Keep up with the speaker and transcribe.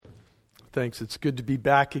Thanks. It's good to be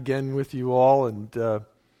back again with you all. And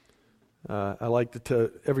I like to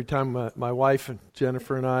every time my wife and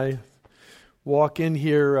Jennifer and I walk in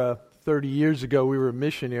here. 30 years ago, we were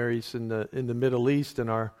missionaries in the Middle East, and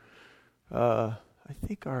I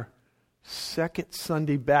think our second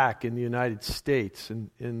Sunday back in the United States,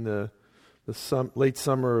 in the late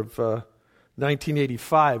summer of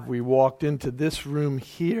 1985, we walked into this room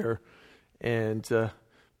here and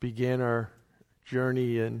began our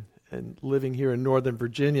journey and living here in Northern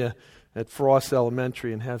Virginia at Frost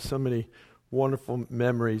Elementary, and have so many wonderful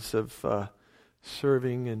memories of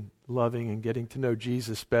serving and loving and getting to know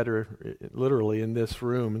Jesus better, literally in this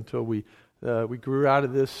room, until we grew out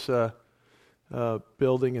of this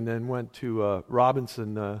building and then went to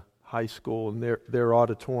Robinson High School and their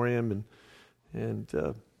auditorium, and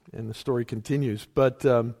the story continues. But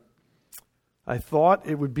I thought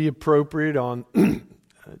it would be appropriate on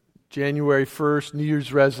January 1st, New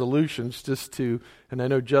Year's resolutions, and I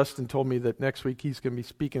know Justin told me that next week he's going to be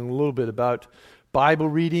speaking a little bit about Bible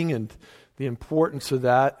reading and the importance of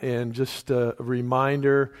that, and just a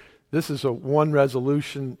reminder, this is one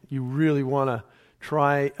resolution you really want to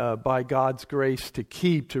try, by God's grace,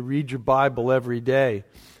 to read your Bible every day.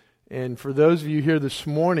 And for those of you here this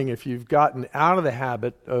morning, if you've gotten out of the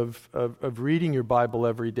habit of reading your Bible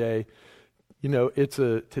every day, you know,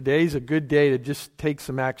 today's a good day to just take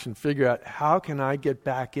some action, figure out how can I get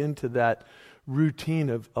back into that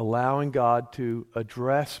routine of allowing God to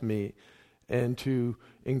address me and to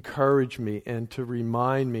encourage me and to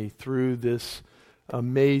remind me through this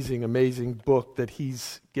amazing, amazing book that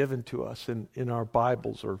He's given to us in our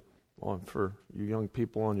Bibles, or for you young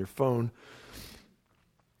people on your phone.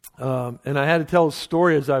 And I had to tell a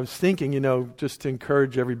story as I was thinking, just to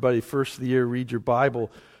encourage everybody, first of the year, read your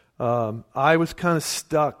Bible. I was kind of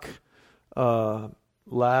stuck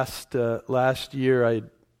last year.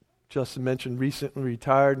 Justin mentioned recently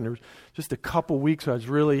retired, and there was just a couple weeks I was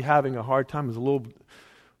really having a hard time. I was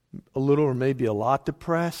a little or maybe a lot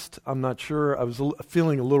depressed. I'm not sure. I was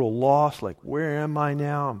feeling a little lost, like, where am I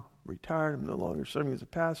now? I'm retired. I'm no longer serving as a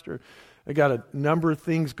pastor. I got a number of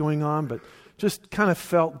things going on, but just kind of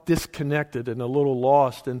felt disconnected and a little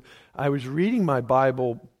lost. And I was reading my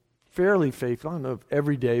Bible fairly faithful. I don't know if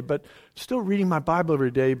every day, but still reading my Bible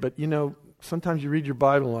every day. But, sometimes you read your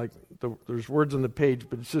Bible like there's words on the page,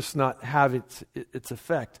 but it's just not having its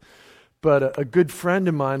effect. But a good friend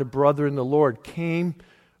of mine, a brother in the Lord, came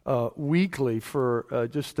weekly for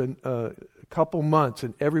just a couple months,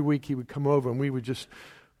 and every week he would come over and we would just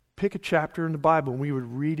pick a chapter in the Bible and we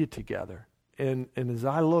would read it together. And as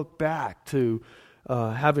I look back to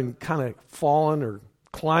having kind of fallen or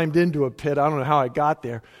climbed into a pit, I don't know how I got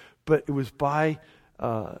there, but it was by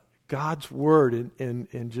God's Word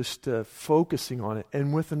and just focusing on it,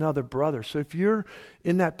 and with another brother. So if you're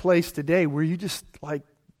in that place today where you just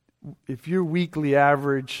if your weekly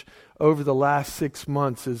average over the last 6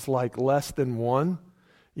 months is like less than one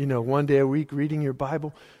day a week reading your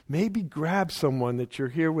Bible, maybe grab someone that you're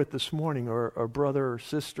here with this morning, or a brother or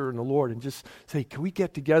sister in the Lord, and just say, can we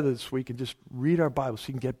get together this week and just read our Bible so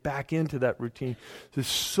you can get back into that routine? It's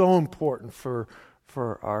so important for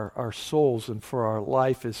our souls and for our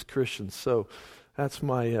life as Christians. So that's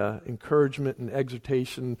my encouragement and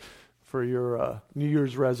exhortation for your New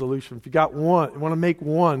Year's resolution. If you got one, want to make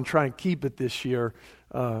one, try and keep it this year.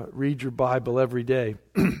 Read your Bible every day.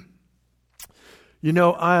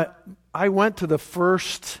 I went to the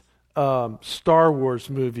first Star Wars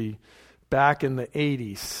movie back in the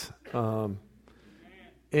 80s.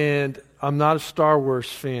 And I'm not a Star Wars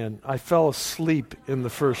fan. I fell asleep in the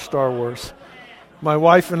first Star Wars. My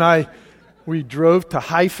wife and I, we drove to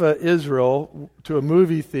Haifa, Israel, to a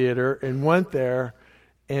movie theater, and went there,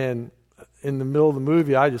 and in the middle of the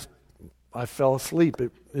movie, I fell asleep.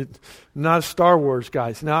 Not a Star Wars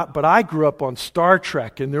guy, but I grew up on Star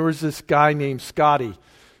Trek, and there was this guy named Scotty.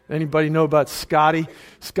 Anybody know about Scotty?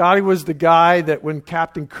 Scotty was the guy that when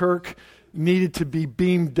Captain Kirk needed to be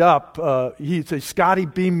beamed up, he'd say, "Scotty,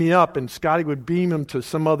 beam me up," and Scotty would beam him to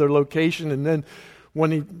some other location, and then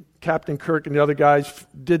when Captain Kirk and the other guys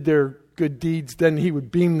did their good deeds, then he would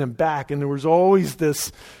beam them back. And there was always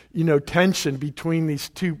this, tension between these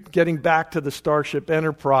two, getting back to the Starship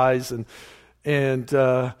Enterprise, and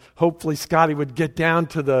hopefully Scotty would get down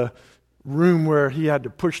to the room where he had to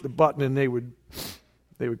push the button, and they would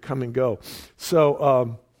come and go.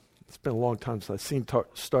 So it's been a long time since I've seen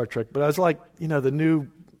Star Trek, but I was like, the new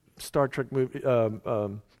Star Trek movie,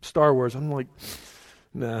 Star Wars. I'm like,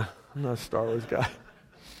 nah, I'm not a Star Wars guy.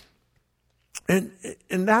 And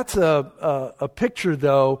that's a picture,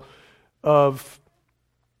 though, of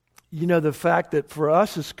the fact that for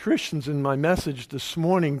us as Christians, in my message this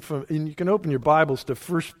morning, and you can open your Bibles to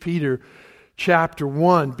 1 Peter chapter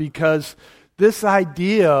 1, because this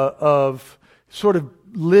idea of sort of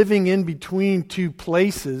living in between two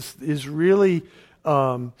places is really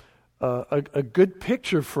a good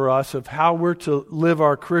picture for us of how we're to live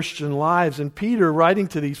our Christian lives. And Peter, writing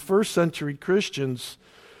to these first century Christians,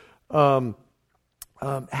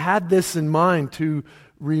 had this in mind to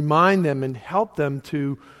remind them and help them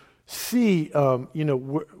to see, how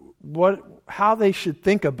they should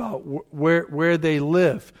think about where they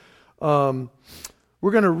live.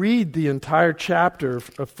 We're going to read the entire chapter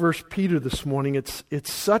of 1 Peter this morning.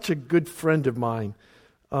 It's such a good friend of mine.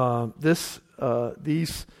 These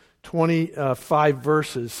 25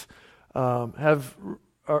 verses are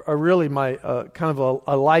really my kind of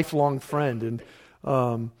a lifelong friend,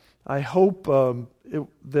 and I hope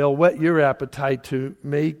they'll whet your appetite to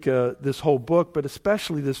make this whole book, but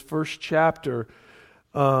especially this first chapter.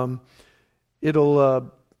 I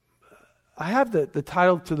have the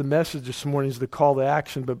title to the message this morning is the call to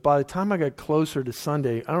action, but by the time I got closer to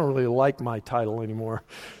Sunday, I don't really like my title anymore.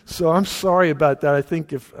 So I'm sorry about that. I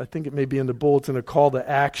think it may be in the bulletin, a call to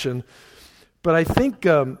action. But I think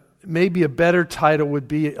maybe a better title would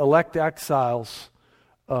be Elect Exiles,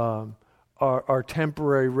 our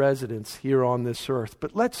temporary residents here on this earth.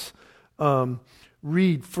 But let's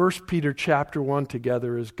read 1 Peter chapter 1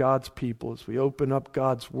 together as God's people, as we open up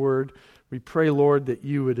God's Word. We pray, Lord, that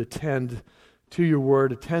you would attend to your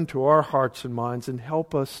word, attend to our hearts and minds, and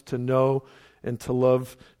help us to know and to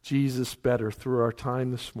love Jesus better through our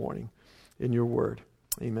time this morning in your word.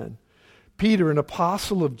 Amen. Peter, an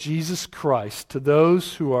apostle of Jesus Christ, to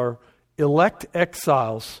those who are elect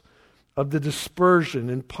exiles of the dispersion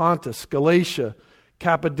in Pontus, Galatia,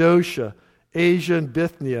 Cappadocia, Asia, and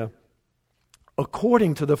Bithynia,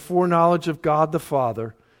 according to the foreknowledge of God the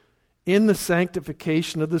Father, in the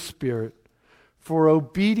sanctification of the Spirit, for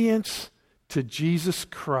obedience to Jesus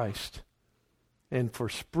Christ, and for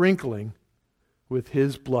sprinkling with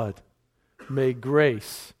his blood. May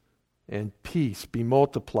grace and peace be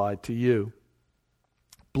multiplied to you.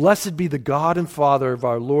 Blessed be the God and Father of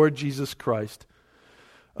our Lord Jesus Christ.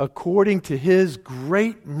 According to his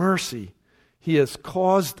great mercy, he has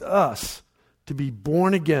caused us to be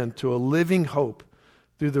born again to a living hope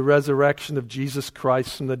through the resurrection of Jesus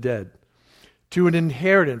Christ from the dead, to an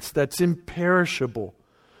inheritance that's imperishable,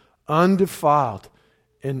 undefiled,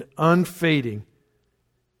 and unfading,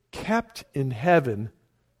 kept in heaven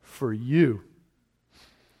for you,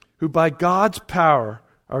 who by God's power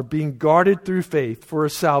are being guarded through faith for a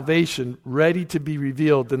salvation ready to be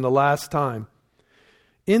revealed in the last time.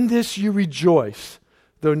 In this you rejoice,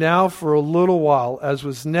 though now for a little while, as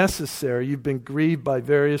was necessary, you've been grieved by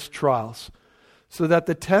various trials, so that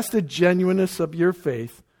the tested genuineness of your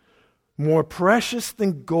faith, more precious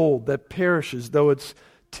than gold that perishes though it's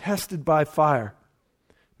tested by fire,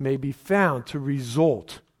 may be found to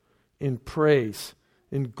result in praise,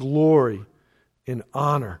 in glory, in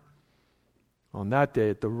honor on that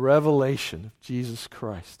day at the revelation of Jesus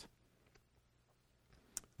Christ.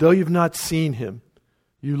 Though you've not seen him,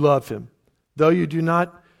 you love him. Though you do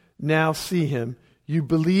not now see him, you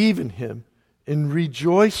believe in him and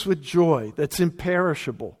rejoice with joy that's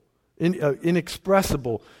imperishable,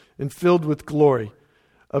 inexpressible, and filled with glory,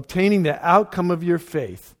 obtaining the outcome of your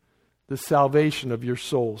faith, the salvation of your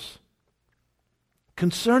souls.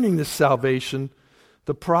 Concerning this salvation,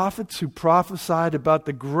 the prophets who prophesied about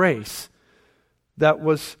the grace that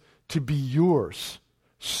was to be yours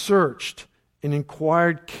searched and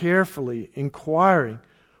inquired carefully, inquiring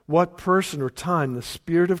what person or time the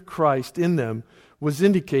Spirit of Christ in them was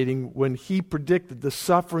indicating when he predicted the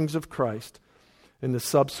sufferings of Christ and the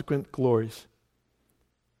subsequent glories.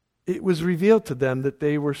 It was revealed to them that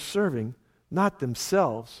they were serving not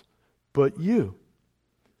themselves, but you,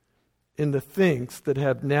 in the things that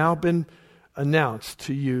have now been announced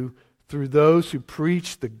to you through those who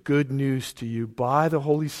preach the good news to you by the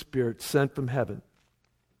Holy Spirit sent from heaven,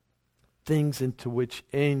 things into which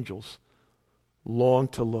angels long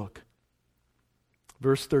to look.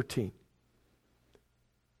 Verse 13.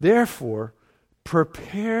 Therefore,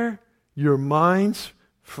 prepare your minds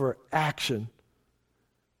for action,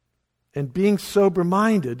 and being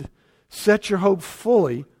sober-minded, set your hope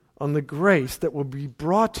fully on the grace that will be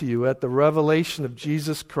brought to you at the revelation of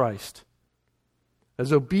Jesus Christ.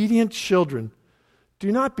 As obedient children,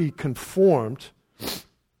 do not be conformed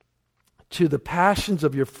to the passions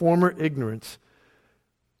of your former ignorance,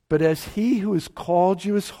 but as he who has called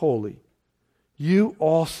you is holy, you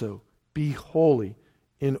also be holy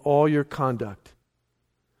in all your conduct.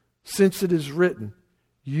 Since it is written,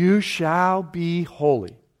 you shall be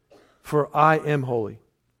holy, for I am holy.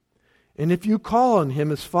 And if you call on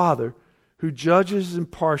him as Father, who judges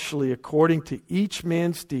impartially according to each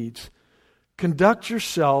man's deeds, conduct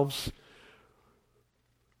yourselves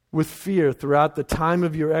with fear throughout the time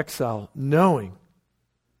of your exile, knowing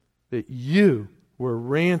that you were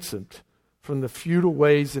ransomed from the futile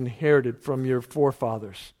ways inherited from your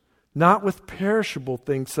forefathers, not with perishable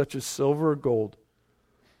things such as silver or gold,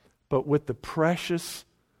 but with the precious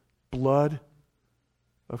blood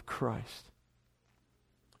of Christ,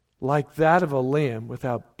 like that of a lamb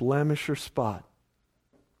without blemish or spot.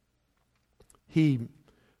 He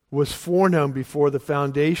was foreknown before the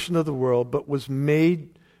foundation of the world, but was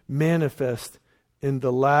made manifest in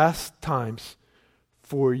the last times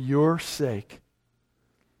for your sake,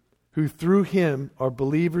 who through him are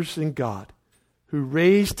believers in God, who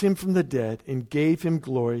raised him from the dead and gave him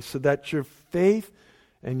glory, so that your faith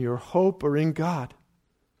and your hope are in God.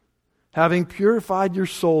 Having purified your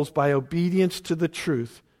souls by obedience to the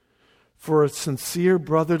truth, for a sincere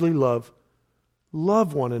brotherly love,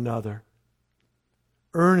 love one another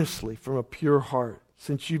earnestly from a pure heart,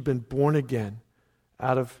 since you've been born again,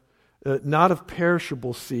 out of not of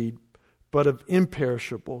perishable seed, but of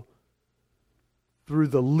imperishable, through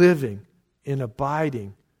the living and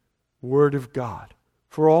abiding Word of God.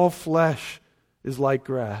 For all flesh is like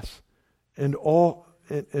grass, and all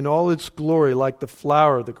its glory like the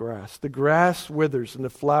flower of the grass. The grass withers and the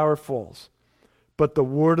flower falls, but the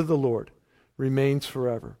word of the Lord remains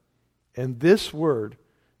forever. And this word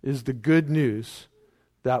is the good news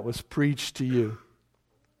that was preached to you.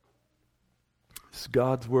 It's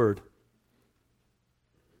God's word.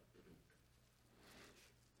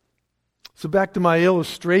 So back to my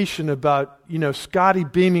illustration about, Scotty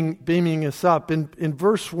beaming us up. In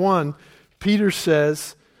verse 1, Peter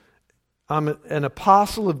says, I'm an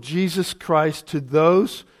apostle of Jesus Christ to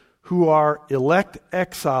those who are elect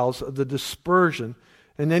exiles of the dispersion.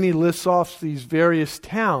 And then he lists off these various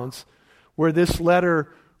towns where this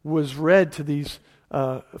letter was read to these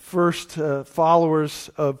first followers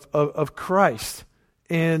of Christ.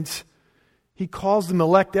 And he calls them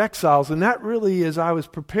elect exiles. And that really, as I was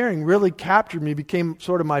preparing, really captured me, became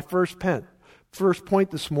sort of my first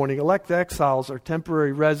point this morning. Elect exiles are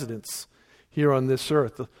temporary residents here on this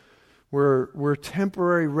earth. We're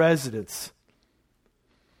temporary residents.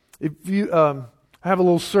 If you I have a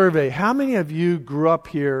little survey. How many of you grew up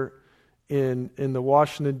here in the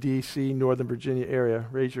Washington, D.C., Northern Virginia area?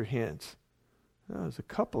 Raise your hands. Oh, there's a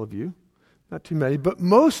couple of you. Not too many. But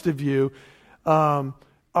most of you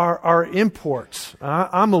are imports.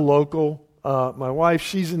 I'm a local. My wife,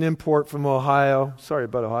 she's an import from Ohio. Sorry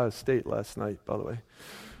about Ohio State last night, by the way.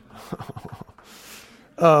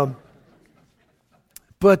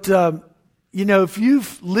 But if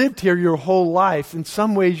you've lived here your whole life, in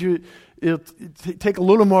some ways it'll take a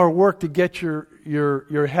little more work to get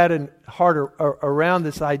your head and heart around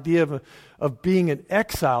this idea of being an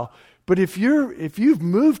exile. But if you've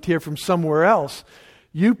moved here from somewhere else,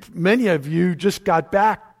 many of you just got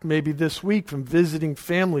back maybe this week from visiting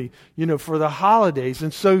family, for the holidays,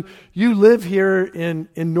 and so you live here in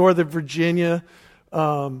Northern Virginia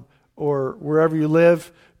or wherever you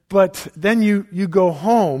live. But then you go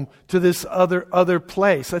home to this other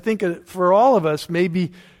place. I think for all of us,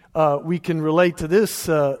 maybe we can relate to this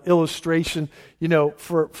illustration.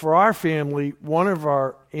 For our family, one of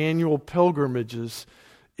our annual pilgrimages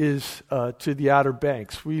is to the Outer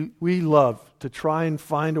Banks. We love to try and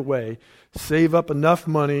find a way, save up enough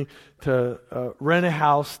money to rent a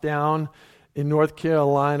house down in North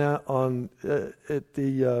Carolina.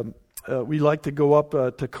 We like to go up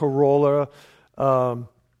to Corolla.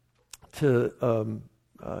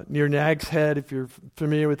 Near Nag's Head, if you're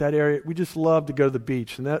familiar with that area. We just love to go to the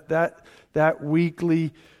beach. And that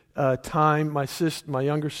weekly time, my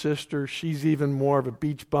younger sister, she's even more of a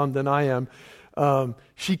beach bum than I am.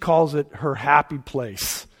 She calls it her happy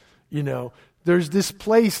place. There's this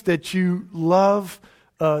place that you love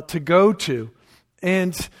to go to.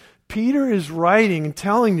 And Peter is writing and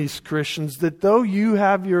telling these Christians that though you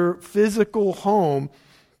have your physical home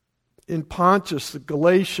in Pontus,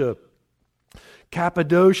 Galatia,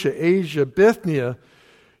 Cappadocia, Asia, Bithynia,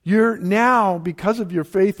 you're now, because of your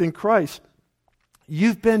faith in Christ,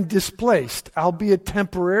 you've been displaced, albeit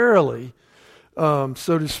temporarily, so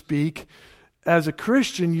to speak. As a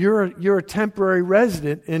Christian, you're a temporary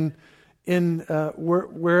resident in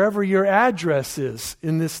wherever your address is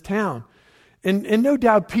in this town, and no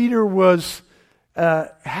doubt Peter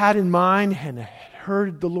had in mind and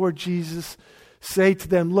heard the Lord Jesus say to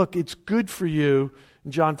them, "Look, it's good for you." In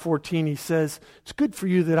John 14, he says, it's good for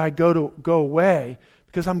you that I go away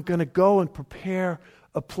because I'm going to go and prepare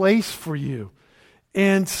a place for you.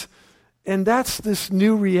 And And that's this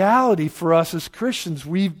new reality for us as Christians.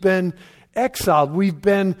 We've been exiled. We've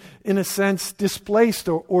been, in a sense, displaced,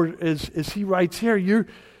 or as he writes here,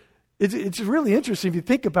 it's really interesting if you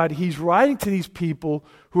think about it. He's writing to these people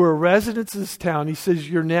who are residents of this town. He says,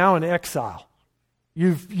 you're now in exile.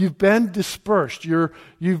 You've been dispersed. You've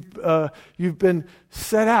been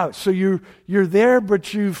set out. So you're there,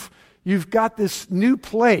 but you've got this new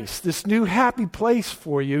place, this new happy place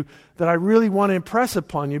for you that I really want to impress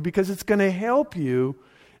upon you, because it's going to help you,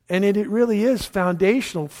 and it really is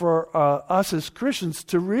foundational for us as Christians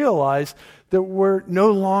to realize that we're no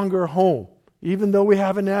longer home. Even though we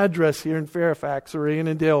have an address here in Fairfax or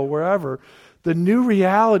Annandale, wherever, the new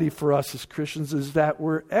reality for us as Christians is that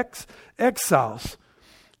we're exiles.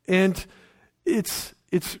 And it's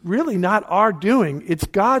really not our doing, it's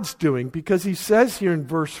God's doing, because he says here in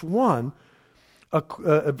verse 2,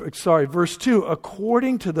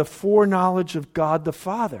 according to the foreknowledge of God the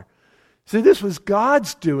Father. See, this was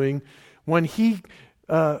God's doing when he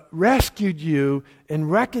rescued you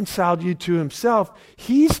and reconciled you to himself.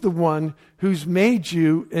 He's the one who's made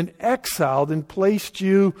you an exiled and placed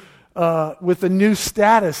you with a new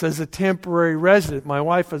status as a temporary resident. My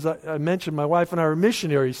wife, as I mentioned, my wife and I were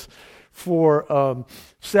missionaries for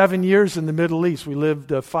 7 years in the Middle East. We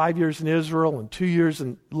lived 5 years in Israel and 2 years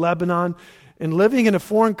in Lebanon. And living in a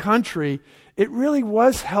foreign country, it really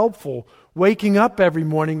was helpful waking up every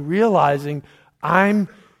morning realizing I'm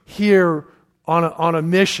here on a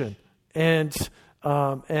mission, and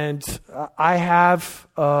I have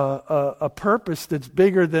a purpose that's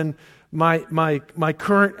bigger than my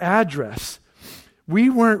current address. We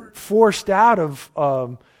weren't forced out of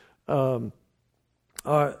our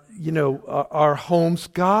homes.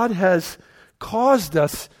 God has caused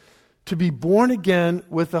us to be born again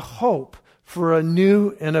with a hope for a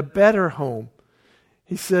new and a better home.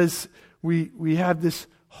 He says we have this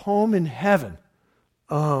home in heaven.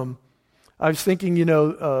 I was thinking,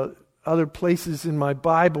 other places in my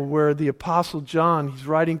Bible where the Apostle John, he's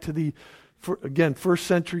writing to first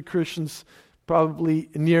century Christians, probably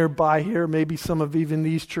nearby here, maybe some of even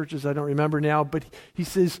these churches, I don't remember now, but he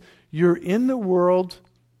says, you're in the world,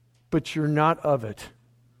 but you're not of it.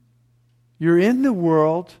 You're in the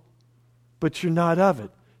world, but you're not of it.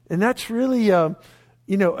 And that's really, a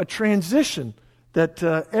transition that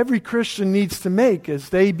every Christian needs to make as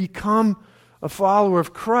they become a follower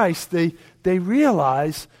of Christ. They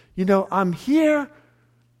realize, I'm here,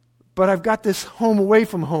 but I've got this home away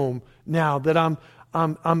from home now that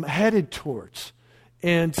I'm headed towards.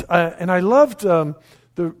 And I loved the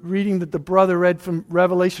reading that the brother read from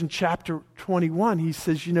Revelation chapter 21. He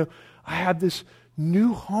says, I have this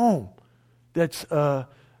new home that's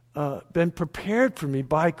been prepared for me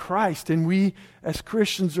by Christ, and we as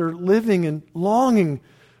Christians are living and longing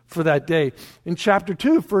for that day. In chapter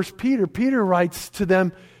 2 of 1 Peter writes to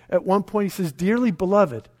them at one point, he says, dearly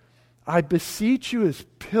beloved, I beseech you as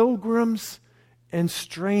pilgrims and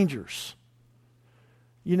strangers.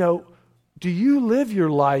 Do you live your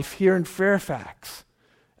life here in Fairfax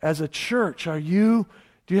as a church? Do you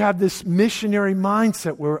have this missionary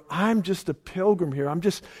mindset where I'm just a pilgrim here? I'm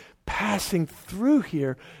just passing through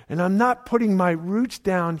here, and I'm not putting my roots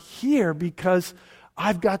down here because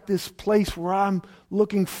I've got this place where I'm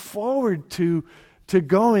looking forward to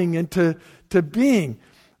going and to being.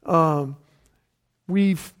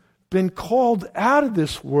 We've been called out of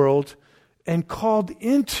this world and called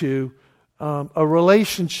into a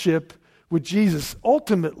relationship with Jesus.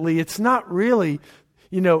 Ultimately, it's not really,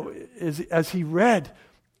 as he read,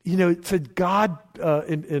 it said God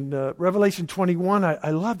in Revelation 21.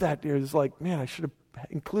 I love that. It's like, man, I should have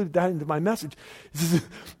included that into my message.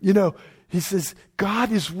 He says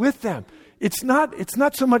God is with them. It's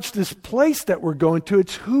not so much this place that we're going to;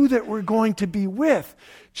 it's who that we're going to be with.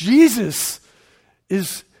 Jesus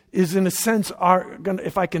is in a sense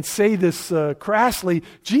if I can say this crassly,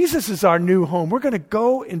 Jesus is our new home. We're going to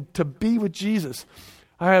go and to be with Jesus.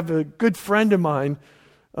 I have a good friend of mine,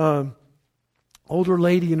 older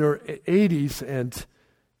lady in her 80s, and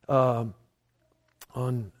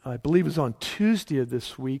I believe it was on Tuesday of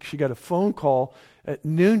this week, she got a phone call at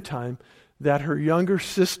noontime that her younger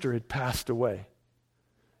sister had passed away.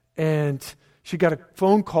 And she got a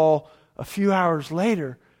phone call a few hours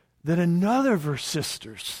later that another of her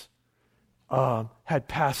sisters had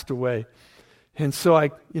passed away. And so I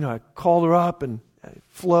called her up and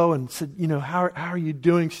Flo and said, how are you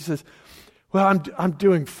doing? She says, well, I'm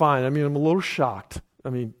doing fine. I'm a little shocked.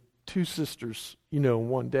 2 sisters, in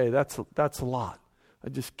one day, that's a lot. I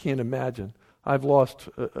just can't imagine. I've lost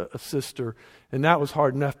a sister, and that was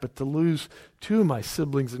hard enough, but to lose 2 of my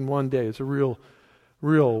siblings in one day is a real,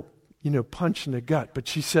 punch in the gut. But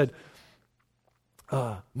she said,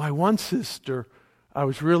 my one sister, I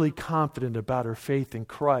was really confident about her faith in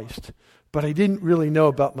Christ, but I didn't really know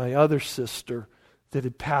about my other sister that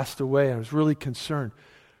had passed away. I was really concerned.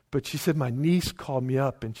 But she said, my niece called me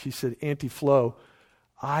up and she said, Auntie Flo,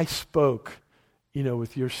 I spoke,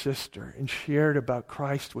 with your sister and shared about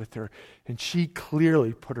Christ with her. And she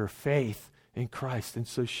clearly put her faith in Christ. And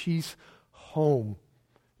so she's home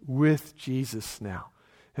with Jesus now.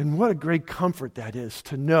 And what a great comfort that is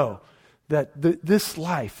to know that this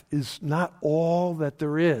life is not all that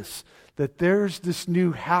there is, that there's this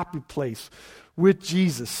new happy place with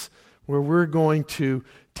Jesus where we're going to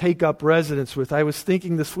take up residence with. I was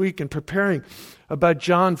thinking this week and preparing about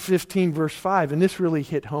John 15, verse 5, and this really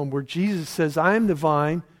hit home, where Jesus says, I am the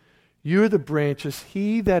vine, you are the branches.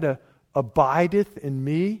 He that abideth in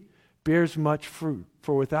me bears much fruit,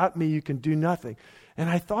 for without me you can do nothing. And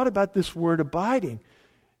I thought about this word abiding.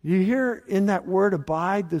 You hear in that word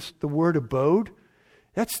abide, the word abode?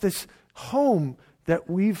 That's this home that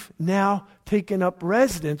we've now taken up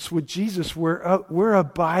residence with Jesus. We're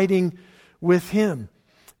abiding with Him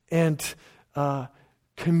and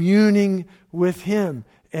communing with Him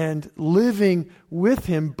and living with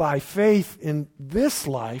Him by faith in this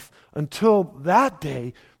life until that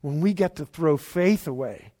day when we get to throw faith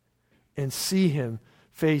away and see Him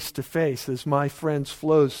face to face, as my friend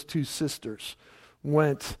Flo's two sisters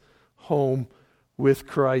went home with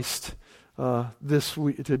Christ this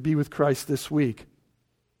week, to be with Christ this week.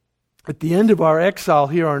 At the end of our exile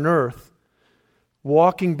here on earth,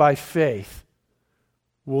 walking by faith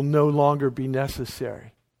will no longer be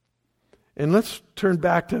necessary. And let's turn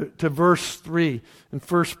back to verse 3 in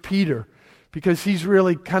 1 Peter, because he's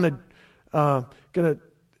really kind of going to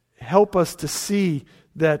help us to see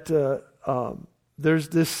that there's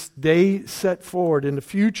this day set forward in the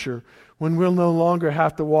future when we'll no longer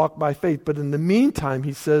have to walk by faith. But in the meantime,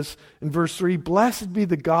 he says in verse 3, Blessed be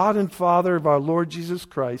the God and Father of our Lord Jesus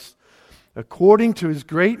Christ. According to His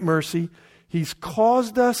great mercy, He's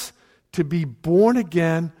caused us to be born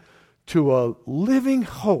again to a living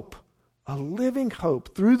hope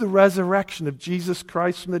through the resurrection of Jesus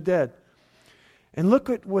Christ from the dead. And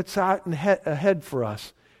look at what's out ahead for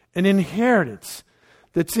us. An inheritance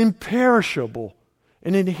that's imperishable,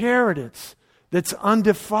 an inheritance that's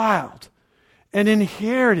undefiled, an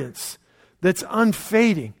inheritance that's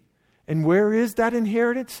unfading. And where is that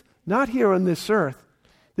inheritance? Not here on this earth.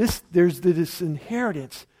 There's this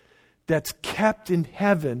inheritance that's kept in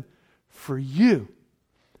heaven for you.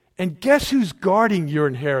 And guess who's guarding your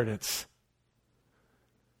inheritance?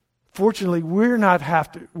 Fortunately, we're not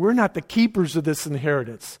the keepers of this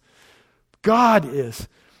inheritance. God is.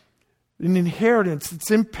 An inheritance that's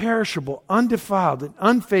imperishable, undefiled, and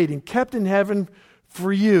unfading, kept in heaven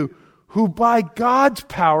for you, who by God's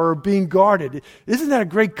power are being guarded. Isn't that a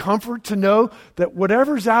great comfort to know that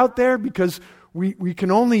whatever's out there, because we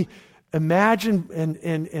can only imagine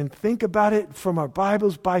and think about it from our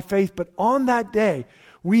Bibles by faith, but on that day,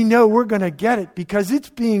 we know we're going to get it because it's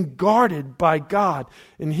being guarded by God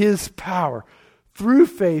in His power through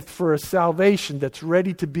faith for a salvation that's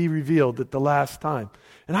ready to be revealed at the last time.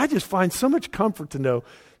 And I just find so much comfort to know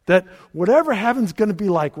that whatever heaven's going to be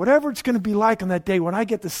like, whatever it's going to be like on that day when I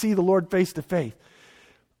get to see the Lord face to face,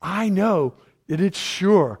 I know that it's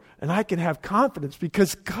sure and I can have confidence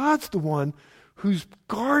because God's the one who's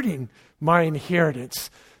guarding my inheritance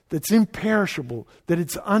that's imperishable, that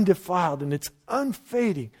it's undefiled and it's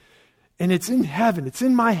unfading and it's in heaven. It's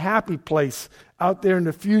in my happy place out there in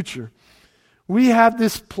the future. We have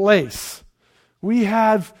this place. We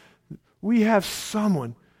have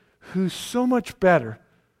someone who's so much better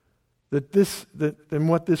than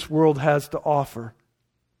what this world has to offer.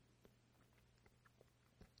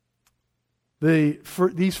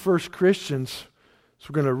 These first Christians, so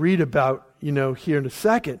we're going to read about, here in a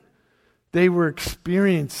second, they were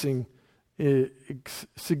experiencing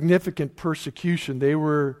significant persecution. They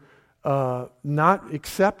were not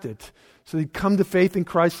accepted. So they come to faith in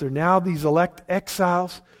Christ. They're now these elect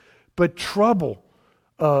exiles, but trouble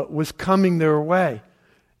was coming their way.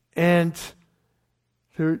 And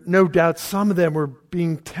there, no doubt some of them were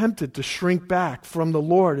being tempted to shrink back from the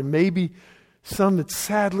Lord. And maybe some that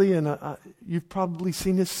sadly, and you've probably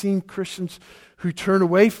seen Christians who turn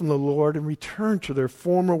away from the Lord and return to their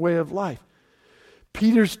former way of life.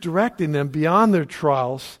 Peter's directing them beyond their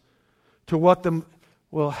trials to what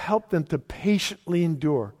will help them to patiently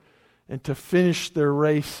endure and to finish their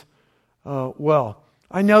race well.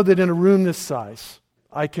 I know that in a room this size,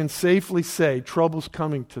 I can safely say trouble's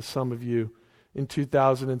coming to some of you in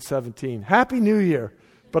 2017. Happy New Year,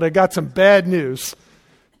 but I got some bad news.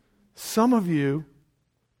 Some of you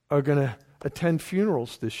are going to attend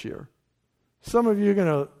funerals this year. Some of you are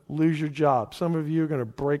going to lose your job. Some of you are going to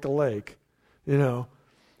break a leg. You're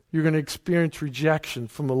going to experience rejection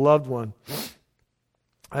from a loved one.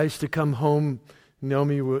 I used to come home.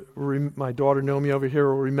 Naomi, my daughter Naomi over here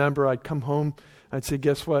will remember. I'd come home. I'd say,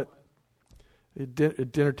 guess what?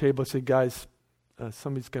 At dinner table, I'd say, guys,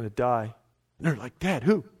 somebody's going to die. And they're like, Dad,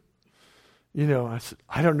 who? I said,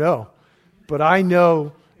 I don't know. But I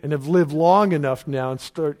know and have lived long enough now and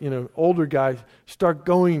start, older guys start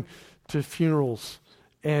going to funerals.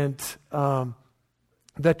 And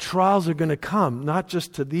that trials are going to come, not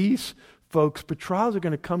just to these folks, but trials are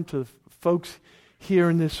going to come to folks here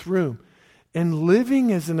in this room. And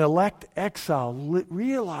living as an elect exile,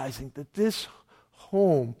 realizing that this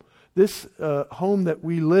home that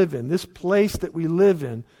we live in, this place that we live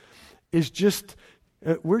in, is just,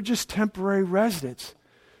 we're just temporary residents,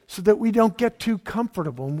 so that we don't get too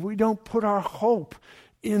comfortable and we don't put our hope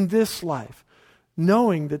in this life,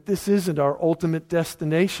 knowing that this isn't our ultimate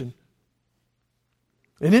destination.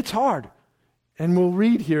 And it's hard. And we'll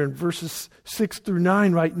read here in verses 6 through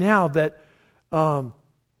 9 right now that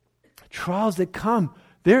trials that come,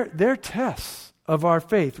 they're tests of our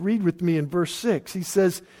faith. Read with me in verse 6. He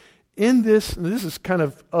says, in this, and this is kind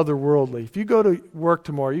of otherworldly. If you go to work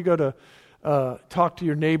tomorrow, you go to talk to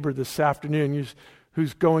your neighbor this afternoon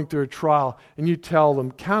who's going through a trial, and you tell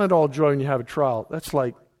them, count it all joy when you have a trial. That's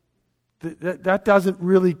like, that doesn't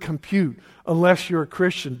really compute unless you're a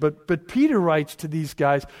Christian. But Peter writes to these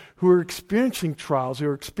guys who are experiencing trials, who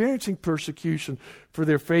are experiencing persecution for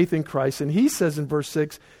their faith in Christ. And he says in verse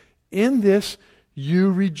 6, in this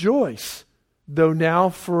you rejoice, though now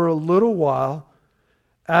for a little while,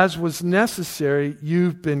 as was necessary,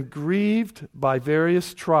 you've been grieved by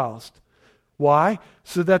various trials. Why?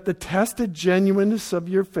 So that the tested genuineness of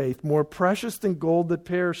your faith, more precious than gold that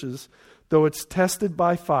perishes, though it's tested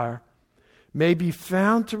by fire, may be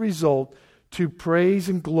found to result to praise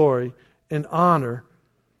and glory and honor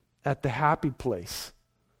at the happy place,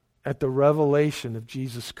 at the revelation of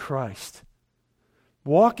Jesus Christ.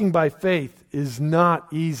 Walking by faith is not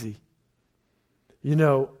easy.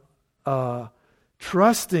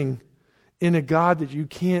 Trusting in a God that you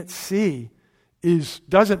can't see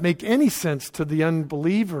doesn't make any sense to the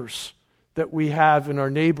unbelievers that we have in our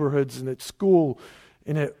neighborhoods and at school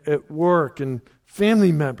and at work and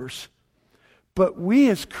family members. But we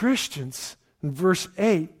as Christians, in verse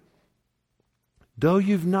 8, though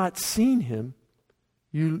you've not seen him,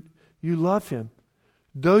 you love him.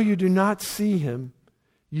 Though you do not see him,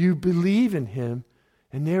 you believe in him.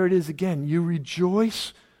 And there it is again. You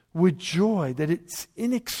rejoice with joy that it's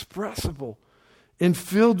inexpressible and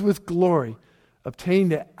filled with glory, obtaining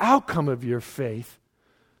the outcome of your faith,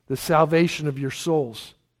 the salvation of your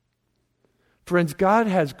souls. Friends, God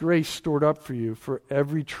has grace stored up for you for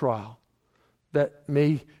every trial that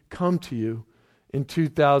may come to you in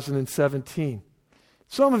 2017.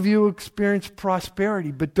 Some of you experience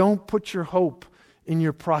prosperity, but don't put your hope in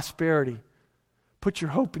your prosperity. Put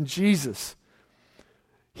your hope in Jesus.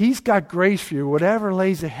 He's got grace for you, whatever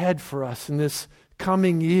lays ahead for us in this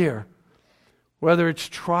coming year. Whether it's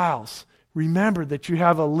trials, remember that you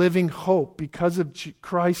have a living hope because of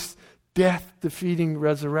Christ's death-defeating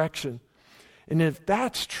resurrection. And if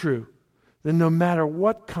that's true, then no matter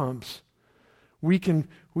what comes,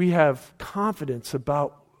 we have confidence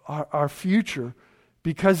about our future,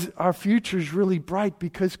 because our future is really bright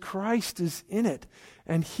because Christ is in it.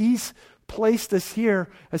 And He's placed us here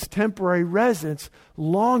as temporary residents,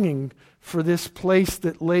 longing for this place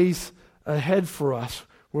that lays ahead for us,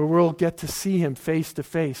 where we'll get to see Him face to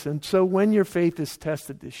face. And so when your faith is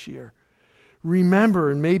tested this year, remember,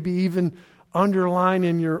 and maybe even underline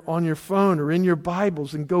on your phone or in your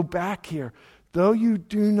Bibles and go back here, though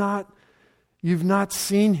you've not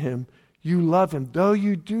seen Him, you love Him. Though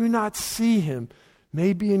you do not see Him,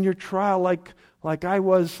 maybe in your trial like I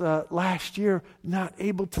was last year, not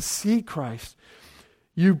able to see Christ,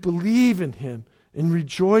 you believe in Him and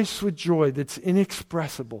rejoice with joy that's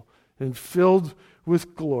inexpressible and filled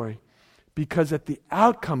with glory, because at the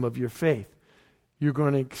outcome of your faith, you're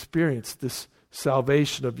going to experience this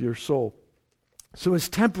salvation of your soul. So as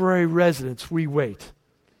temporary residents, we wait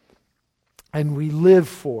and we live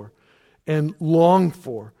for and long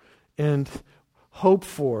for and hope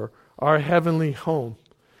for our heavenly home.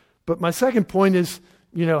 But my second point is,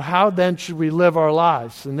 how then should we live our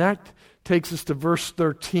lives? And that takes us to verse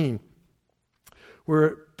 13,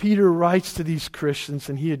 where Peter writes to these Christians,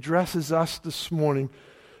 and he addresses us this morning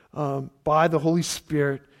by the Holy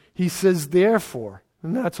Spirit. He says, therefore,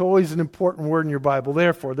 and that's always an important word in your Bible,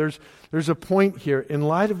 therefore. There's a point here, in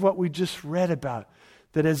light of what we just read about,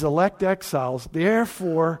 that as elect exiles,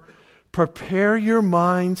 therefore, prepare your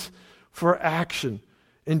minds for action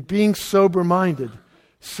and being sober-minded.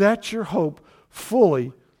 Set your hope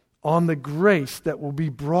fully on the grace that will be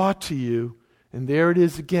brought to you, and there it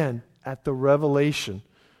is again, at the revelation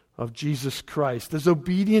of Jesus Christ. As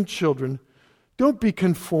obedient children, don't be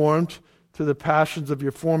conformed to the passions of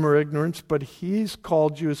your former ignorance, but He's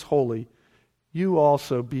called you as holy. You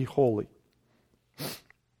also be holy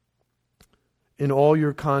in all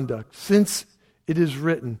your conduct. Since it is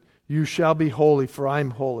written, you shall be holy, for I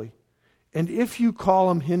am holy. And if you call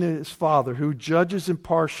Him His Father, who judges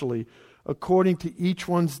impartially according to each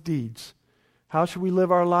one's deeds, how should we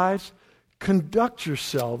live our lives? Conduct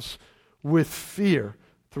yourselves with fear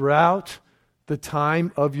throughout the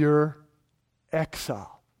time of your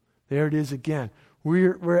exile. There it is again.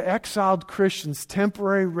 We're exiled Christians,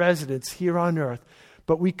 temporary residents here on earth,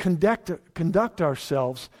 but we conduct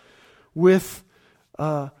ourselves with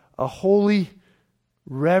a holy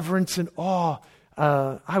reverence and awe.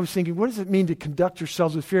 I was thinking, what does it mean to conduct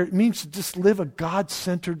yourselves with fear? It means to just live a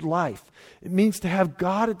God-centered life. It means to have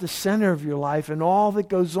God at the center of your life and all that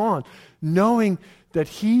goes on, knowing that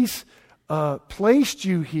He's placed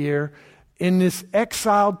you here in this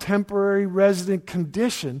exiled, temporary resident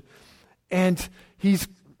condition, and He's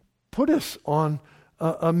put us on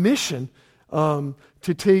a mission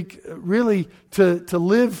to take, really, to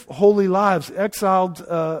live holy lives.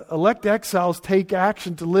 Elect exiles take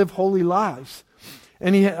action to live holy lives.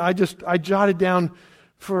 And I jotted down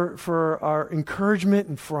for our encouragement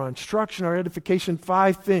and for our instruction, our edification,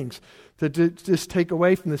 5 things to just take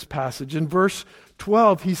away from this passage. In verse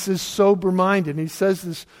 12, he says sober-minded. And he says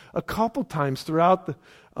this a couple times throughout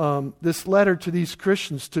this letter to these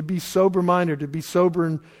Christians. To be sober-minded, to be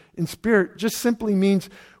sober in spirit, just simply means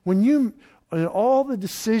when all the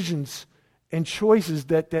decisions and choices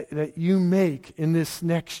that you make in this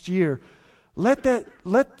next year, let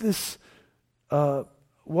this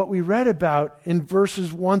what we read about in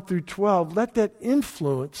verses 1 through 12, let that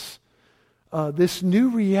influence this new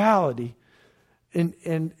reality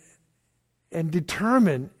and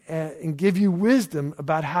determine and give you wisdom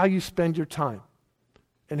about how you spend your time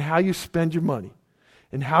and how you spend your money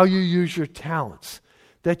and how you use your talents.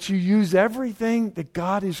 That you use everything that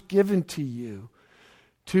God has given to you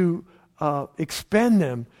to expend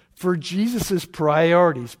them for Jesus'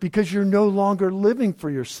 priorities, because you're no longer living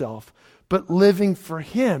for yourself, but living for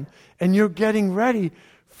Him. And you're getting ready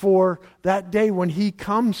for that day when He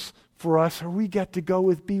comes for us, or we get to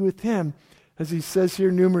be with Him, as he says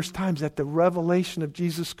here numerous times, at the revelation of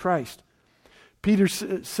Jesus Christ. Peter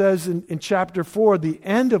says in chapter 4, the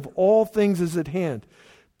end of all things is at hand.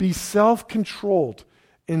 Be self-controlled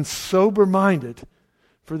and sober-minded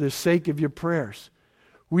for the sake of your prayers.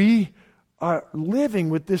 We are living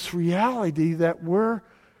with this reality that we're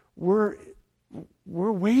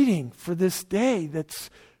waiting for this day that's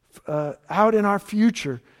out in our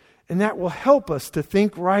future, and that will help us to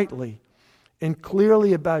think rightly and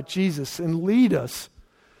clearly about Jesus and lead us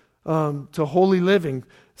to holy living.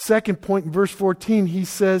 Second point, in verse 14, he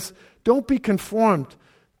says, don't be conformed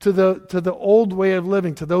to the old way of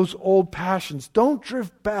living, to those old passions. Don't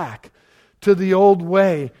drift back to the old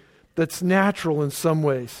way that's natural in some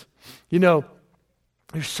ways. You know,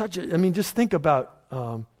 there's just think about,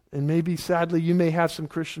 and maybe sadly you may have some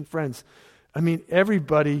Christian friends. I mean,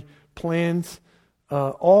 everybody plans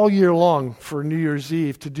all year long for New Year's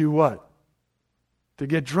Eve to do what? To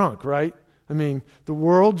get drunk, right? I mean, the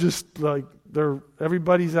world just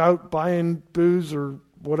everybody's out buying booze or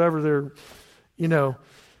whatever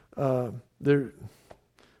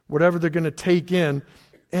whatever they're going to take in.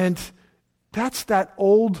 And that's that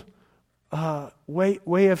old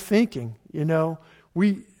way of thinking, you know.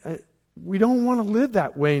 We don't want to live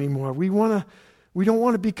that way anymore. We don't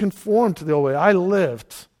want to be conformed to the old way. I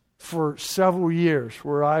lived for several years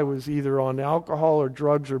where I was either on alcohol or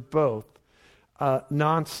drugs or both,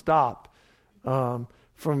 nonstop,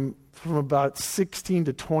 from about 16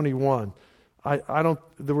 to 21.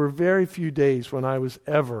 There were very few days when I was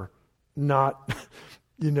ever not,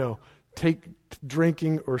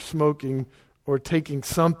 drinking or smoking or taking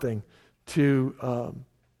something to,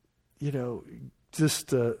 just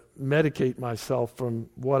to medicate myself from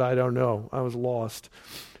what I don't know. I was lost.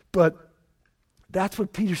 But that's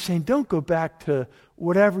what Peter's saying. Don't go back to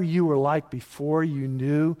whatever you were like before you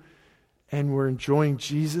knew and were enjoying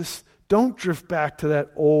Jesus. Don't drift back to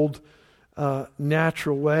that old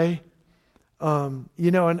natural way. And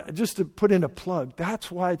just to put in a plug,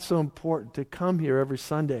 that's why it's so important to come here every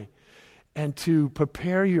Sunday and to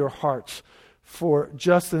prepare your hearts for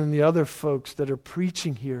Justin and the other folks that are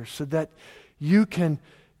preaching here, so that you can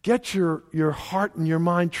get your heart and your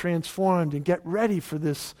mind transformed and get ready for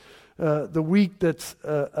this the week that's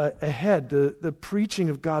ahead. The preaching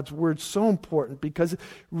of God's word is so important because it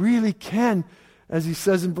really can, as he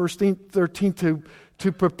says in verse 13,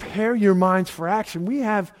 to prepare your minds for action.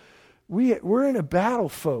 We're in a battle,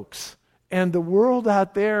 folks, and the world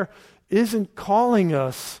out there isn't calling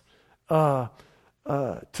us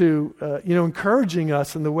encouraging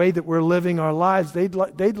us in the way that we're living our lives. The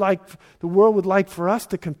world would like for us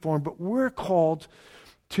to conform, but we're called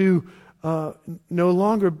to no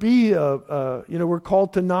longer be, we're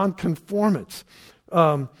called to nonconformance.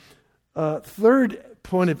 Third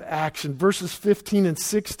point of action, verses 15 and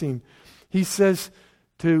 16, he says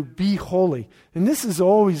to be holy. And this is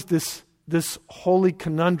always this holy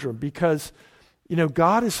conundrum because,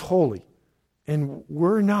 God is holy and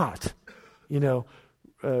we're not.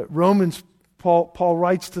 Romans, Paul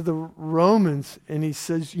writes to the Romans and he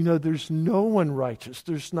says, there's no one righteous.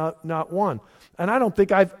 There's not one. And I don't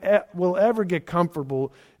think will ever get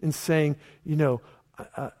comfortable in saying,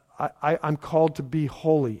 I'm called to be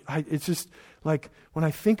holy. It's just like when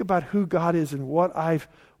I think about who God is and what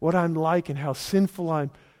I'm like and how sinful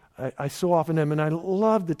I so often am. And I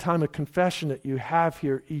love the time of confession that you have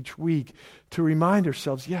here each week to remind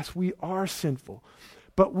ourselves, yes, we are sinful,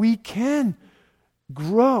 but we can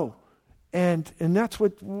grow. And that's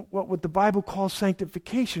what the Bible calls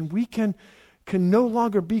sanctification. We can no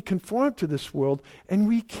longer be conformed to this world, and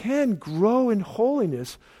we can grow in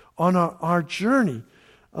holiness on our journey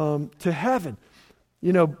to heaven.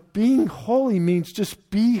 Being holy means just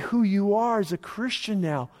be who you are as a Christian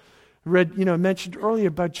now. I mentioned earlier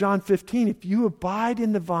about John 15. If you abide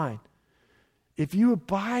in the vine, if you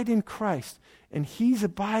abide in Christ, and He's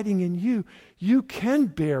abiding in you, you can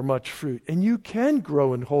bear much fruit, and you can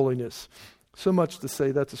grow in holiness. So much to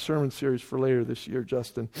say. That's a sermon series for later this year,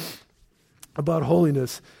 Justin, about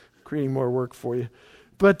holiness, creating more work for you.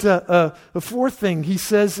 But the fourth thing, he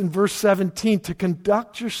says in verse 17, to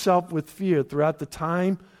conduct yourself with fear throughout the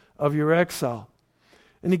time of your exile.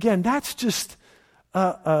 And again, that's just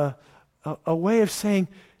a way of saying,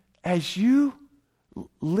 as you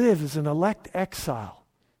live as an elect exile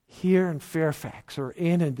here in Fairfax or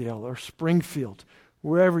Annandale or Springfield,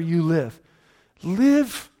 wherever you live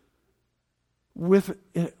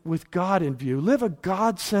with God in view. Live a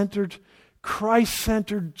God-centered,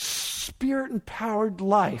 Christ-centered, Spirit-empowered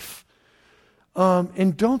life.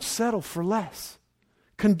 And don't settle for less.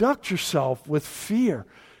 Conduct yourself with fear.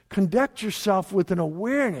 Conduct yourself with an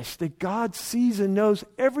awareness that God sees and knows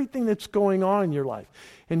everything that's going on in your life.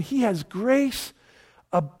 And He has grace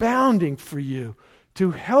abounding for you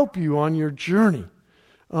to help you on your journey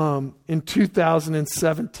in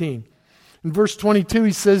 2017. In verse 22,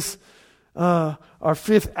 he says, our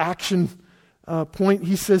fifth action point,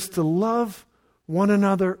 he says to love one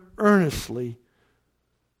another earnestly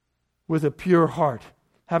with a pure heart,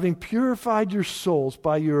 having purified your souls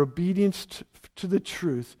by your obedience to the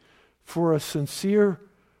truth for a sincere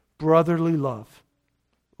brotherly love.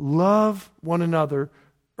 Love one another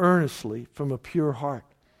earnestly from a pure heart.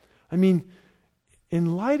 I mean,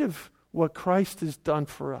 in light of what Christ has done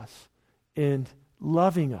for us in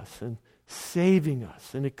loving us and saving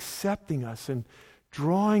us and accepting us and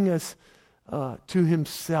drawing us to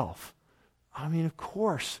Himself, I mean, of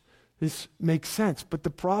course, this makes sense. But the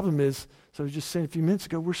problem is, as I was just saying a few minutes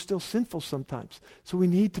ago, we're still sinful sometimes. So we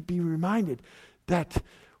need to be reminded that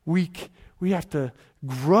we have to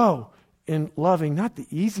grow in loving not the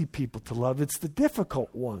easy people to love, it's the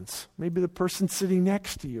difficult ones. Maybe the person sitting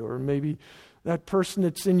next to you, or maybe that person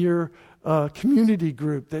that's in your community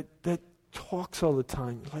group that talks all the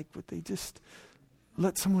time. Like, but they just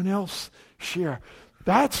let someone else share.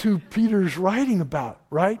 That's who Peter's writing about,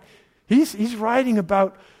 right? He's writing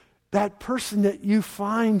about that person that you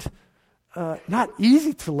find not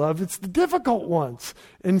easy to love. It's the difficult ones.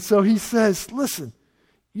 And so he says, listen,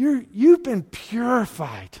 you've been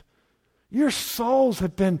purified. Your souls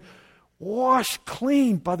have been washed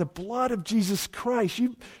clean by the blood of Jesus Christ.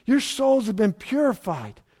 Your souls have been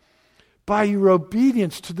purified by your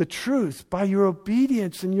obedience to the truth, by your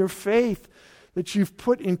obedience and your faith that you've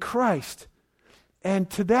put in Christ. And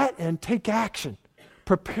to that end, take action.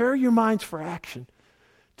 Prepare your minds for action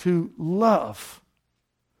to love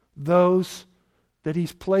those that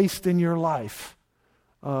He's placed in your life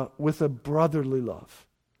with a brotherly love.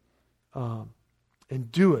 And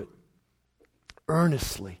do it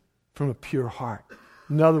earnestly from a pure heart.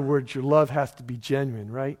 In other words, your love has to be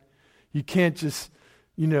genuine, right? You can't just,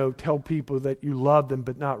 tell people that you love them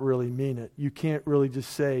but not really mean it. You can't really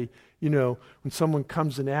just say, when someone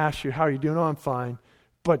comes and asks you, how are you doing? Oh, I'm fine.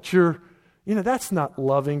 But that's not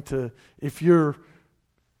loving if you're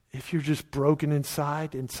just broken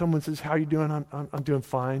inside and someone says, how are you doing? I'm doing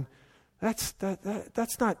fine. That's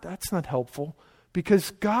not helpful,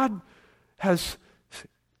 because God has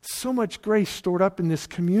so much grace stored up in this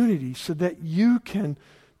community so that you can,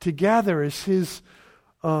 together as His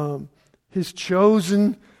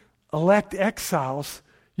chosen elect exiles,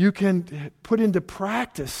 you can put into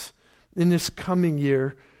practice in this coming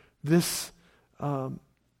year this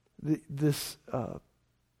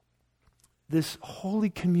holy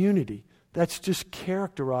community that's just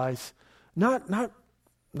characterized not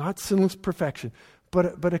sinless perfection,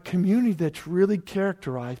 but a community that's really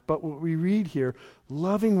characterized, but what we read here,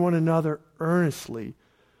 loving one another earnestly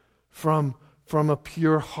from a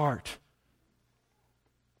pure heart.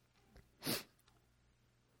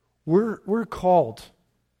 We're called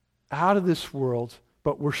out of this world,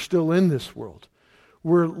 but we're still in this world.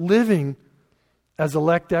 We're living as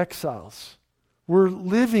elect exiles. We're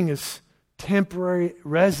living as temporary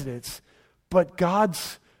residents, but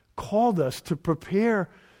God's called us to prepare,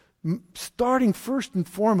 starting first and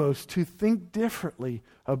foremost, to think differently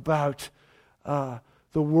about the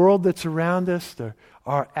world that's around us,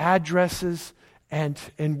 our addresses, and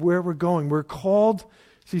where we're going. We're called,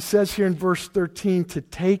 as he says here in verse 13, to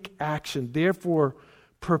take action. Therefore,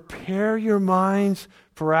 prepare your minds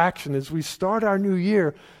for action. As we start our new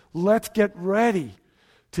year, let's get ready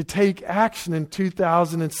to take action in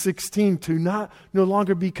 2016, to no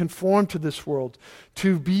longer be conformed to this world,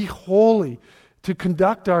 to be holy, to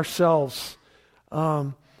conduct ourselves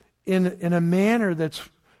in a manner that's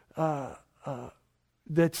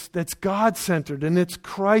God-centered and it's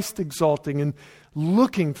Christ-exalting, and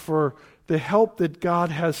looking for the help that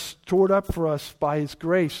God has stored up for us by His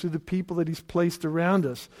grace through the people that He's placed around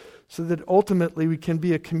us, so that ultimately we can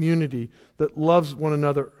be a community that loves one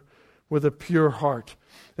another with a pure heart.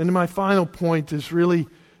 And my final point is really,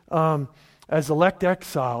 as elect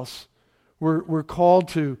exiles, we're called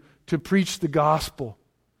to preach the gospel.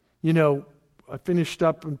 You know, I finished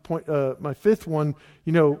up in my fifth one.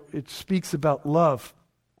 You know, it speaks about love.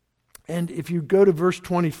 And if you go to verse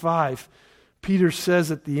 25, Peter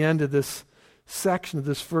says at the end of this section of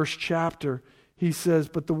this first chapter, he says,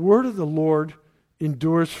 "But the word of the Lord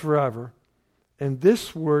endures forever, and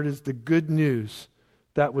this word is the good news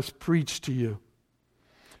that was preached to you."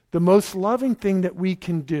 The most loving thing that we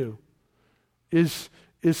can do is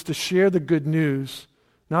to share the good news,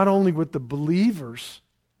 not only with the believers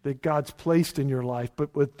that God's placed in your life,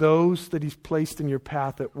 but with those that He's placed in your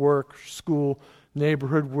path at work, school,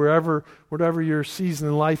 neighborhood, whatever your season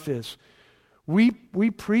in life is. We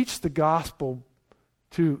preach the gospel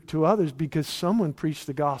to others because someone preached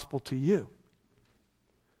the gospel to you.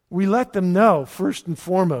 We let them know, first and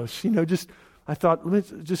foremost, I thought,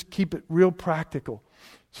 let's just keep it real practical.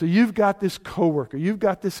 So you've got this coworker, you've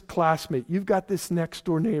got this classmate, you've got this next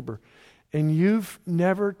door neighbor, and you've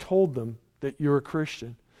never told them that you're a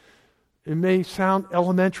Christian. It may sound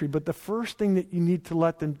elementary, but the first thing that you need to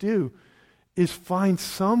let them do is find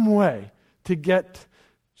some way to get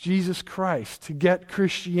Jesus Christ, to get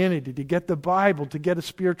Christianity, to get the Bible, to get a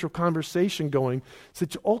spiritual conversation going, so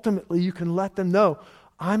that ultimately you can let them know,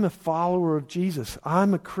 I'm a follower of Jesus,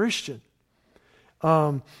 I'm a Christian.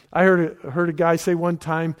 I heard a guy say one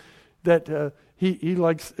time that he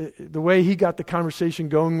likes, the way he got the conversation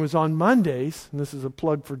going was on Mondays, and this is a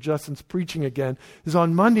plug for Justin's preaching again, is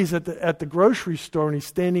on Mondays at the grocery store, and he's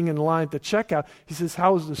standing in line at the checkout. He says,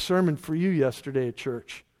 "How was the sermon for you yesterday at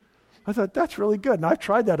church?" I thought, that's really good, and I've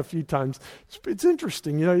tried that a few times. It's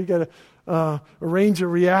interesting, you got a range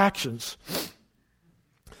of reactions.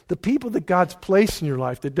 The people that God's placed in your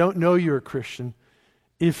life that don't know you're a Christian,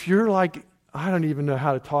 if you're like, I don't even know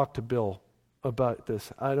how to talk to Bill about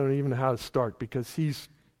this. I don't even know how to start because he's,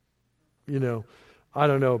 I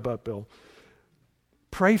don't know about Bill.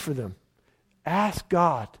 Pray for them. Ask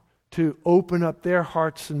God to open up their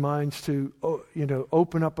hearts and minds to,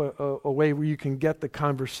 open up a way where you can get the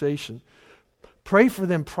conversation. Pray for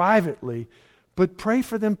them privately, but pray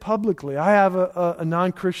for them publicly. I have a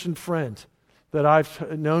non-Christian friend that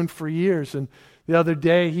I've known for years, and the other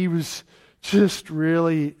day he was just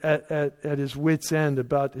really at his wit's end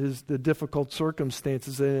about the difficult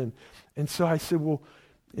circumstances in. And so I said, well,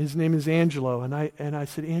 his name is Angelo. And I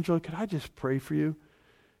said, Angelo, could I just pray for you?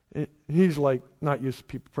 And he's like, not used to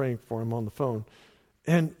people praying for him on the phone.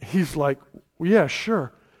 And he's like, well, yeah,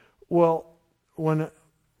 sure. Well, when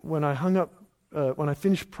I hung up, when I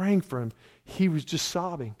finished praying for him, he was just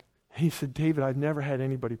sobbing. He said, David, I've never had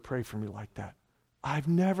anybody pray for me like that. I've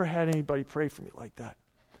never had anybody pray for me like that.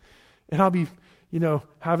 And I'll be,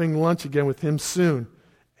 having lunch again with him soon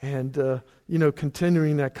and,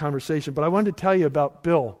 continuing that conversation. But I wanted to tell you about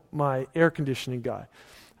Bill, my air conditioning guy.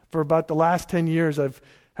 For about the last 10 years, I've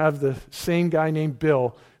have the same guy named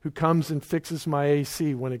Bill who comes and fixes my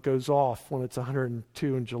AC when it goes off when it's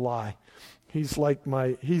 102 in July. He's like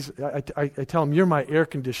I tell him, you're my air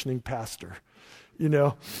conditioning pastor, you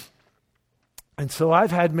know. And so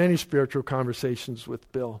I've had many spiritual conversations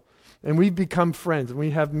with Bill. And we've become friends, and we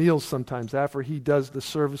have meals sometimes after he does the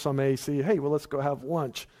service on the AC. Hey, well, let's go have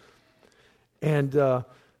lunch. And I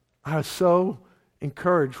was so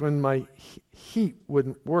encouraged when my heat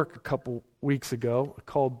wouldn't work a couple weeks ago. I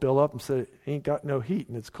called Bill up and said, ain't got no heat,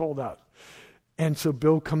 and it's cold out. And so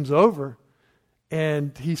Bill comes over,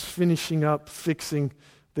 and he's finishing up fixing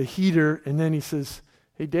the heater, and then he says,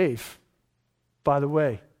 hey, Dave, by the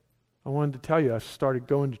way, I wanted to tell you I started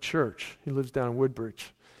going to church. He lives down in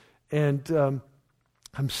Woodbridge. And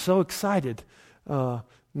I'm so excited. I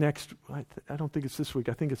don't think it's this week.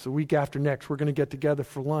 I think it's the week after next. We're going to get together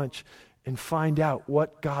for lunch and find out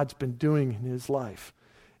what God's been doing in his life.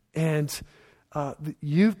 And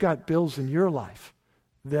you've got bills in your life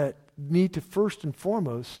that need to, first and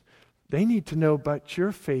foremost, they need to know about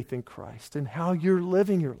your faith in Christ and how you're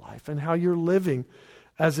living your life and how you're living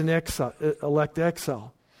as an elect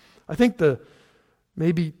exile. I think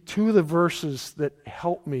maybe two of the verses that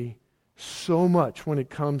help me so much when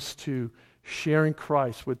it comes to sharing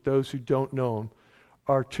Christ with those who don't know him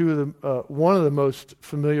are one of the most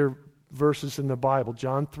familiar verses in the Bible,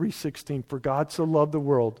 John 3:16. For God so loved the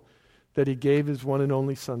world that he gave his one and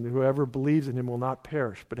only Son, that whoever believes in him will not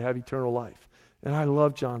perish but have eternal life. And I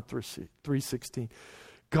love John 3:16.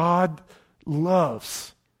 God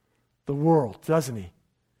loves the world, doesn't he?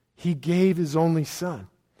 He gave his only Son.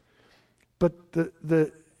 But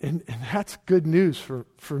and that's good news for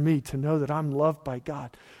me to know that I'm loved by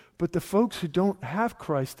God. But the folks who don't have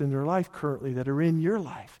Christ in their life currently, that are in your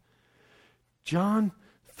life, John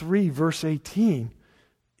 3, verse 18,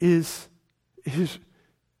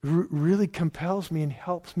 really compels me and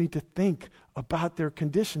helps me to think about their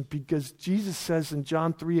condition, because Jesus says in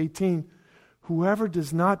John 3:18, whoever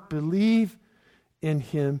does not believe in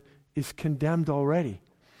him is condemned already.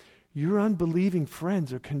 Your unbelieving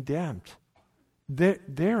friends are condemned.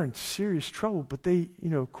 They're in serious trouble, but they,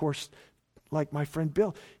 of course, like my friend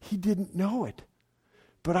Bill, he didn't know it.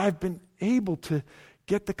 But I've been able to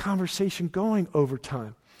get the conversation going over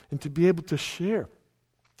time and to be able to share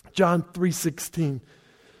John 3:16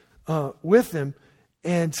 with him.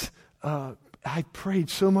 And I prayed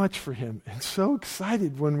so much for him and so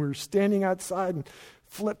excited when we were standing outside and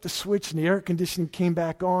flipped the switch and the air conditioning came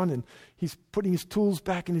back on and he's putting his tools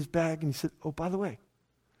back in his bag and he said, oh, by the way,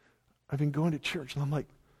 I've been going to church. And I'm like,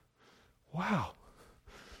 wow,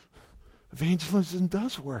 evangelism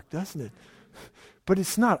does work, doesn't it? But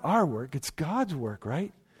it's not our work, it's God's work,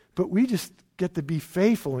 right? But we just get to be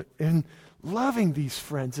faithful in loving these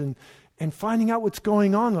friends and finding out what's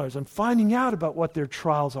going on in ours and finding out about what their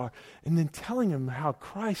trials are and then telling them how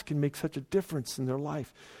Christ can make such a difference in their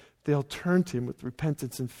life. They'll turn to him with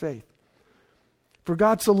repentance and faith. For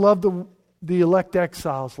God so loved the elect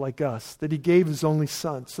exiles like us, that he gave his only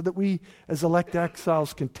Son, so that we as elect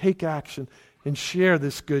exiles can take action and share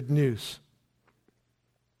this good news.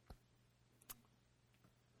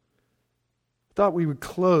 I thought we would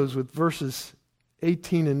close with verses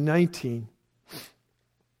 18 and 19,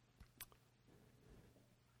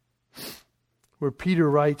 where Peter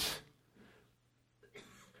writes,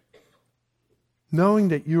 knowing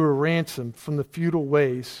that you were ransomed from the futile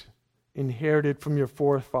ways inherited from your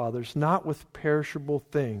forefathers, not with perishable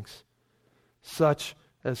things, such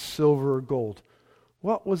as silver or gold.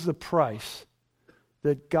 What was the price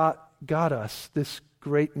that got us this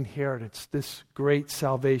great inheritance, this great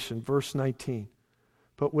salvation? Verse 19.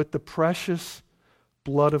 But with the precious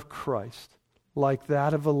blood of Christ, like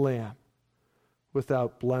that of a lamb,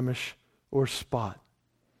 without blemish or spot.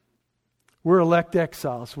 We're elect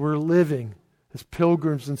exiles. We're living as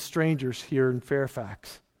pilgrims and strangers here in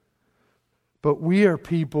Fairfax. But we are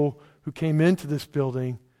people who came into this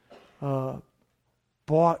building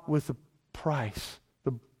bought with a price,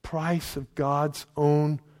 the price of God's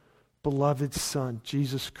own beloved Son,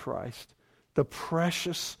 Jesus Christ, the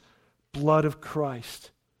precious blood of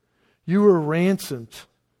Christ. You were ransomed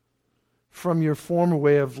from your former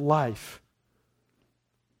way of life,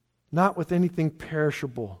 not with anything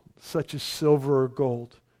perishable, such as silver or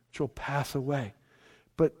gold, which will pass away,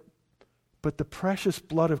 but the precious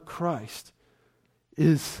blood of Christ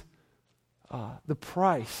is the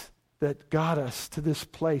price that got us to this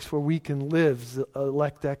place where we can live as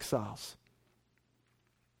elect exiles.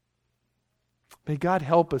 May God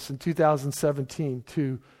help us in 2017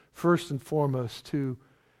 to, first and foremost, to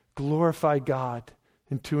glorify God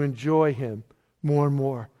and to enjoy him more and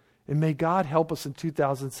more. And may God help us in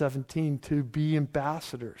 2017 to be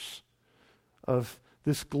ambassadors of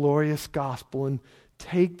this glorious gospel and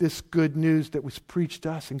take this good news that was preached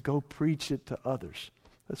to us and go preach it to others.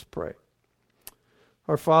 Let's pray.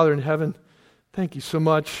 Our Father in heaven, thank you so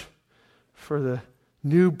much for the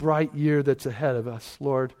new bright year that's ahead of us,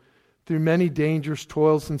 Lord. Through many dangers,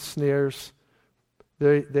 toils, and snares,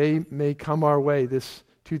 they may come our way this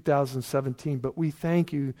 2017, but we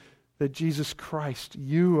thank you that Jesus Christ,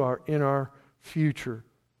 you are in our future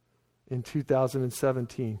in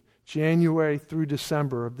 2017. January through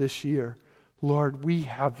December of this year, Lord, we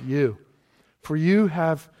have you. For you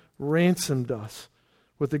have ransomed us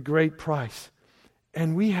with a great price.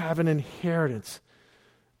 And we have an inheritance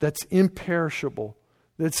that's imperishable,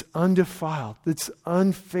 that's undefiled, that's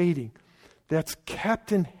unfading, that's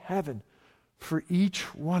kept in heaven for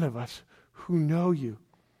each one of us who know you.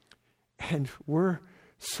 And we're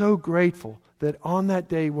so grateful that on that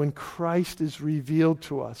day when Christ is revealed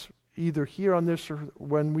to us, either here on this or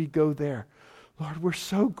when we go there, Lord, we're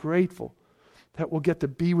so grateful that we'll get to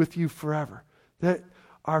be with you forever, that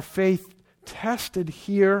our faith tested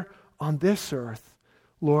here on this earth,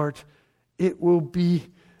 Lord, it will be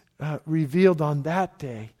revealed on that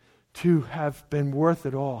day to have been worth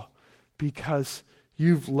it all because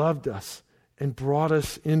you've loved us and brought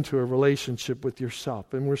us into a relationship with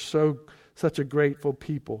yourself. And we're such a grateful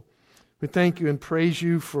people. We thank you and praise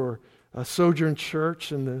you for Sojourn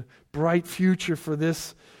Church and the bright future for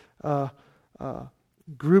this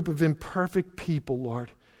group of imperfect people,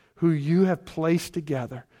 Lord, who you have placed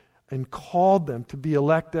together and called them to be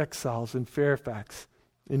elect exiles in Fairfax,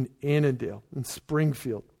 in Annandale, in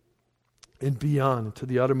Springfield, and beyond to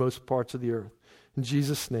the uttermost parts of the earth. In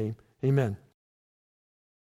Jesus' name, amen.